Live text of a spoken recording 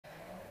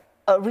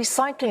A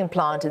recycling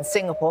plant in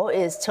Singapore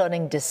is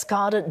turning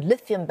discarded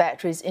lithium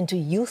batteries into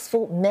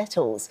useful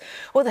metals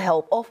with the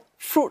help of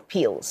fruit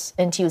peels.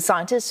 NTU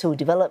scientists who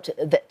developed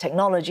that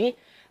technology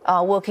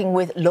are working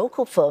with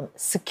local firm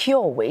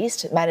Secure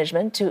Waste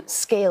Management to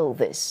scale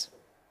this.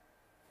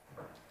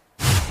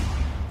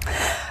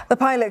 The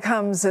pilot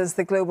comes as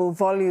the global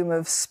volume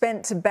of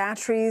spent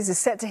batteries is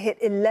set to hit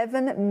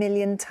 11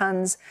 million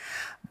tonnes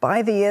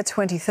by the year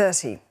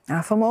 2030.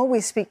 Now, for more, we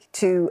speak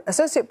to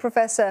Associate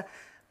Professor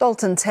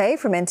Dalton Tay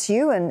from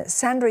NTU and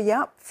Sandra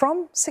Yap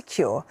from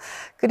Secure.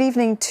 Good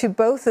evening to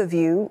both of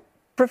you.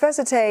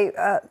 Professor Tay,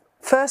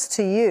 first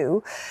to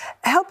you.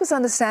 Help us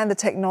understand the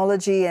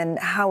technology and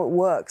how it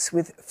works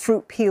with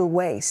fruit peel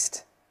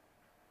waste.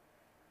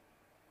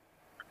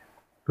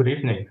 Good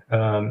evening.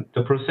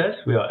 The process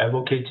we are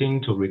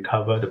advocating to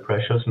recover the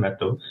precious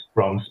metals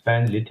from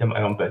spent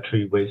lithium-ion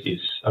battery waste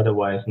is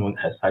otherwise known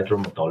as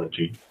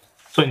hydrometallurgy.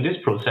 So in this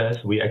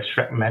process, we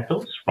extract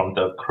metals from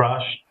the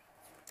crushed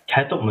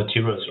cathode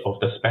materials of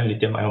the spent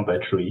lithium-ion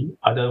battery,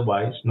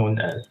 otherwise known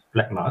as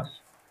black mass,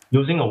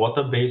 using a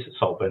water-based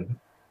solvent.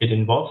 It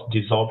involves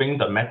dissolving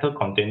the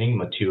metal-containing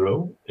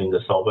material in the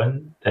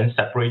solvent, then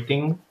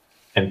separating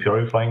and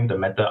purifying the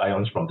metal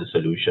ions from the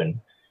solution.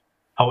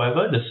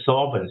 However, the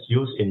solvents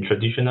used in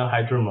traditional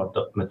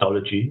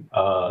hydrometallurgy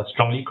are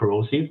strongly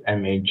corrosive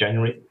and may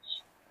generate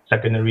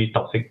secondary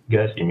toxic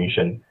gas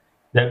emission,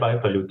 thereby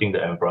polluting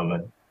the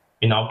environment.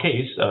 In our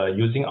case,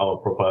 using our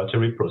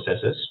proprietary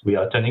processes, we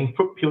are turning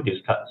fruit peel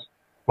discards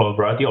from a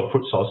variety of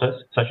fruit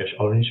sources, such as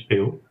orange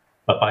peel,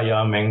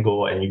 papaya,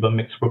 mango, and even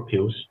mixed fruit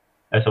peels,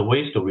 as a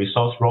ways to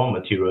resource raw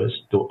materials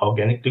to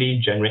organically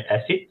generate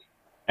acids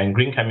and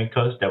green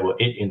chemicals that will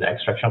aid in the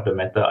extraction of the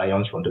metal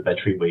ions from the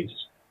battery waste.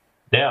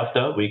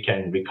 Thereafter, we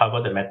can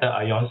recover the metal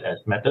ions as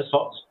metal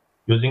salts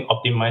using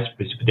optimized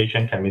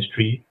precipitation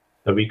chemistry.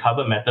 The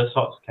recovered metal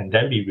salts can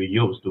then be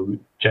reused to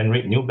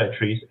generate new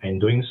batteries, and in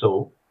doing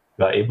so,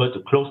 we are able to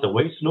close the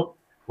waste loop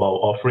while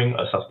offering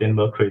a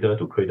sustainable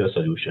cradle-to-cradle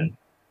solution.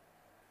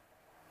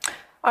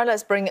 All right,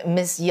 let's bring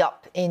Ms.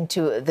 Yap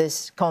into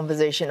this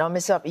conversation. Now,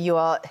 Ms. Yap, you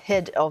are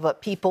head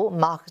of People,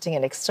 Marketing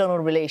and External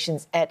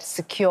Relations at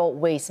Secure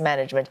Waste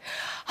Management.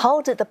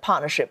 How did the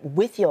partnership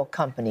with your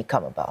company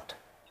come about?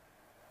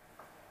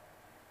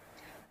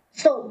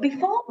 So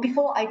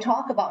before I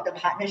talk about the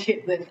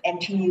partnership with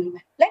NTU,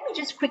 let me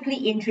just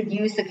quickly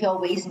introduce Secure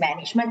Waste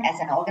Management as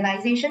an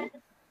organization.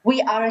 We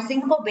are a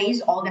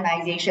Singapore-based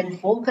organization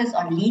focused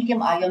on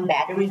lithium-ion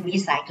battery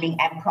recycling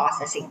and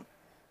processing.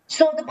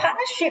 So the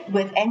partnership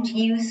with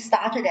NTU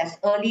started as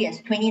early as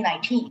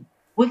 2019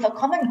 with a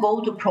common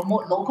goal to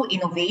promote local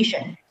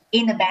innovation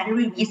in the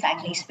battery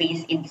recycling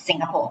space in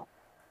Singapore.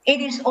 It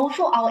is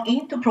also our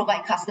aim to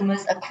provide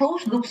customers a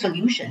closed-loop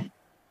solution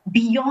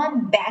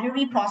beyond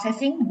battery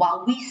processing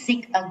while we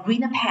seek a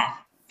greener path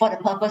for the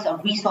purpose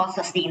of resource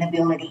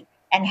sustainability,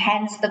 and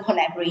hence the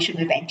collaboration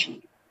with NTU.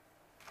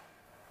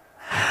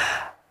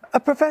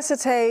 Professor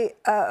Tay,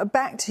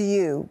 back to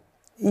you.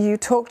 You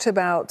talked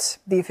about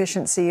the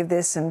efficiency of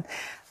this and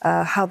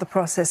how the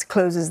process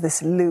closes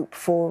this loop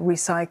for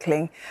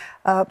recycling.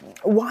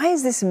 Why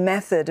is this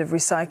method of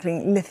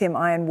recycling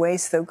lithium-ion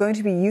waste, though, going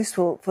to be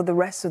useful for the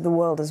rest of the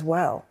world as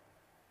well?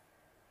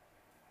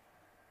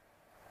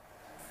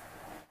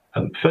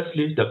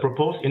 Firstly, the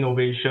proposed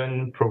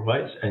innovation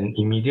provides an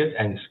immediate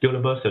and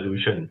scalable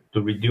solution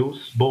to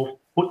reduce both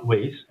food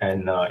waste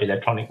and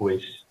electronic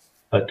waste,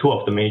 two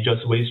of the major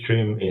waste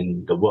streams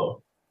in the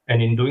world.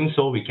 And in doing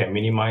so, we can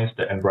minimize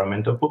the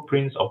environmental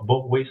footprints of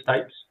both waste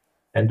types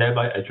and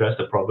thereby address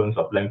the problems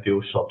of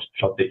landfill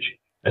shortage,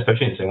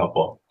 especially in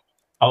Singapore.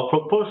 Our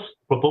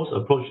proposed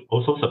approach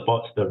also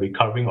supports the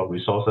recovering of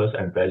resources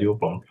and value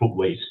from food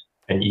waste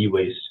and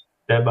e-waste,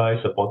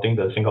 thereby supporting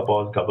the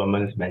Singapore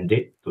government's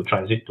mandate to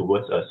transit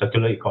towards a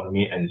circular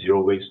economy and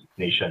zero waste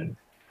nation.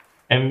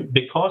 And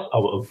because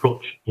our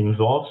approach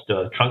involves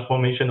the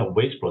transformation of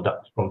waste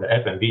products from the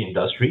F&B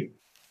industry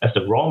as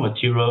the raw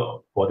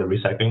material for the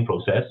recycling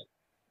process,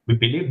 we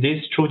believe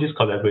through this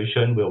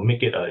collaboration will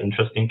make it an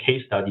interesting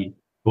case study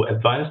to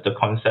advance the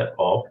concept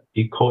of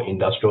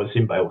eco-industrial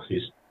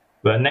symbiosis,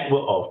 where a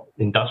network of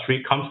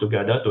industry comes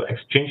together to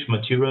exchange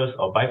materials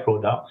or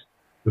byproducts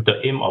with the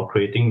aim of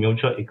creating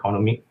mutual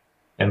economic,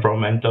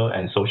 environmental,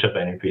 and social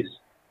benefits.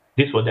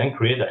 This will then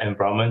create the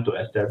environment to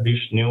establish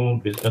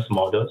new business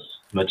models,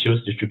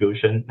 materials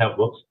distribution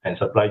networks, and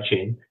supply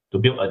chain to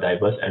build a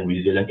diverse and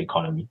resilient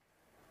economy.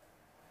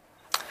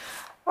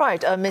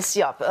 Right, Ms.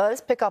 Yap,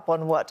 let's pick up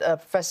on what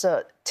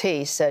Professor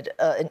Tay said,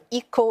 an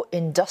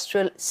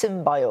eco-industrial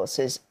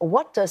symbiosis.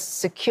 What does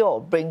Secure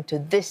bring to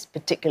this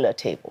particular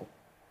table?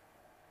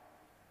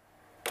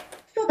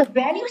 So the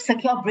value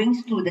Secure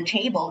brings to the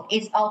table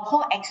is our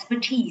core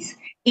expertise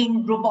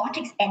in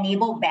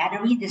robotics-enabled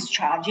battery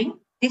discharging,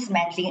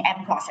 dismantling,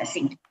 and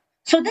processing.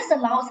 So this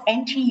allows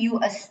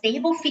NTU a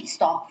stable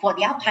feedstock for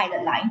their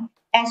pilot line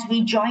as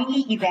we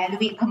jointly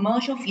evaluate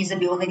commercial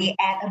feasibility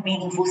at a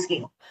meaningful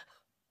scale.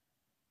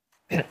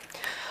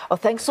 Well,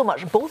 thanks so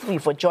much, both of you,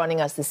 for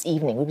joining us this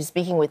evening. We'll be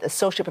speaking with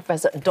Associate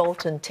Professor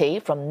Dalton Tay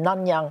from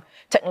Nanyang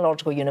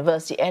Technological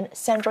University and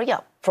Sandra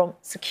Yap from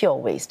Secure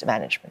Waste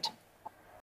Management.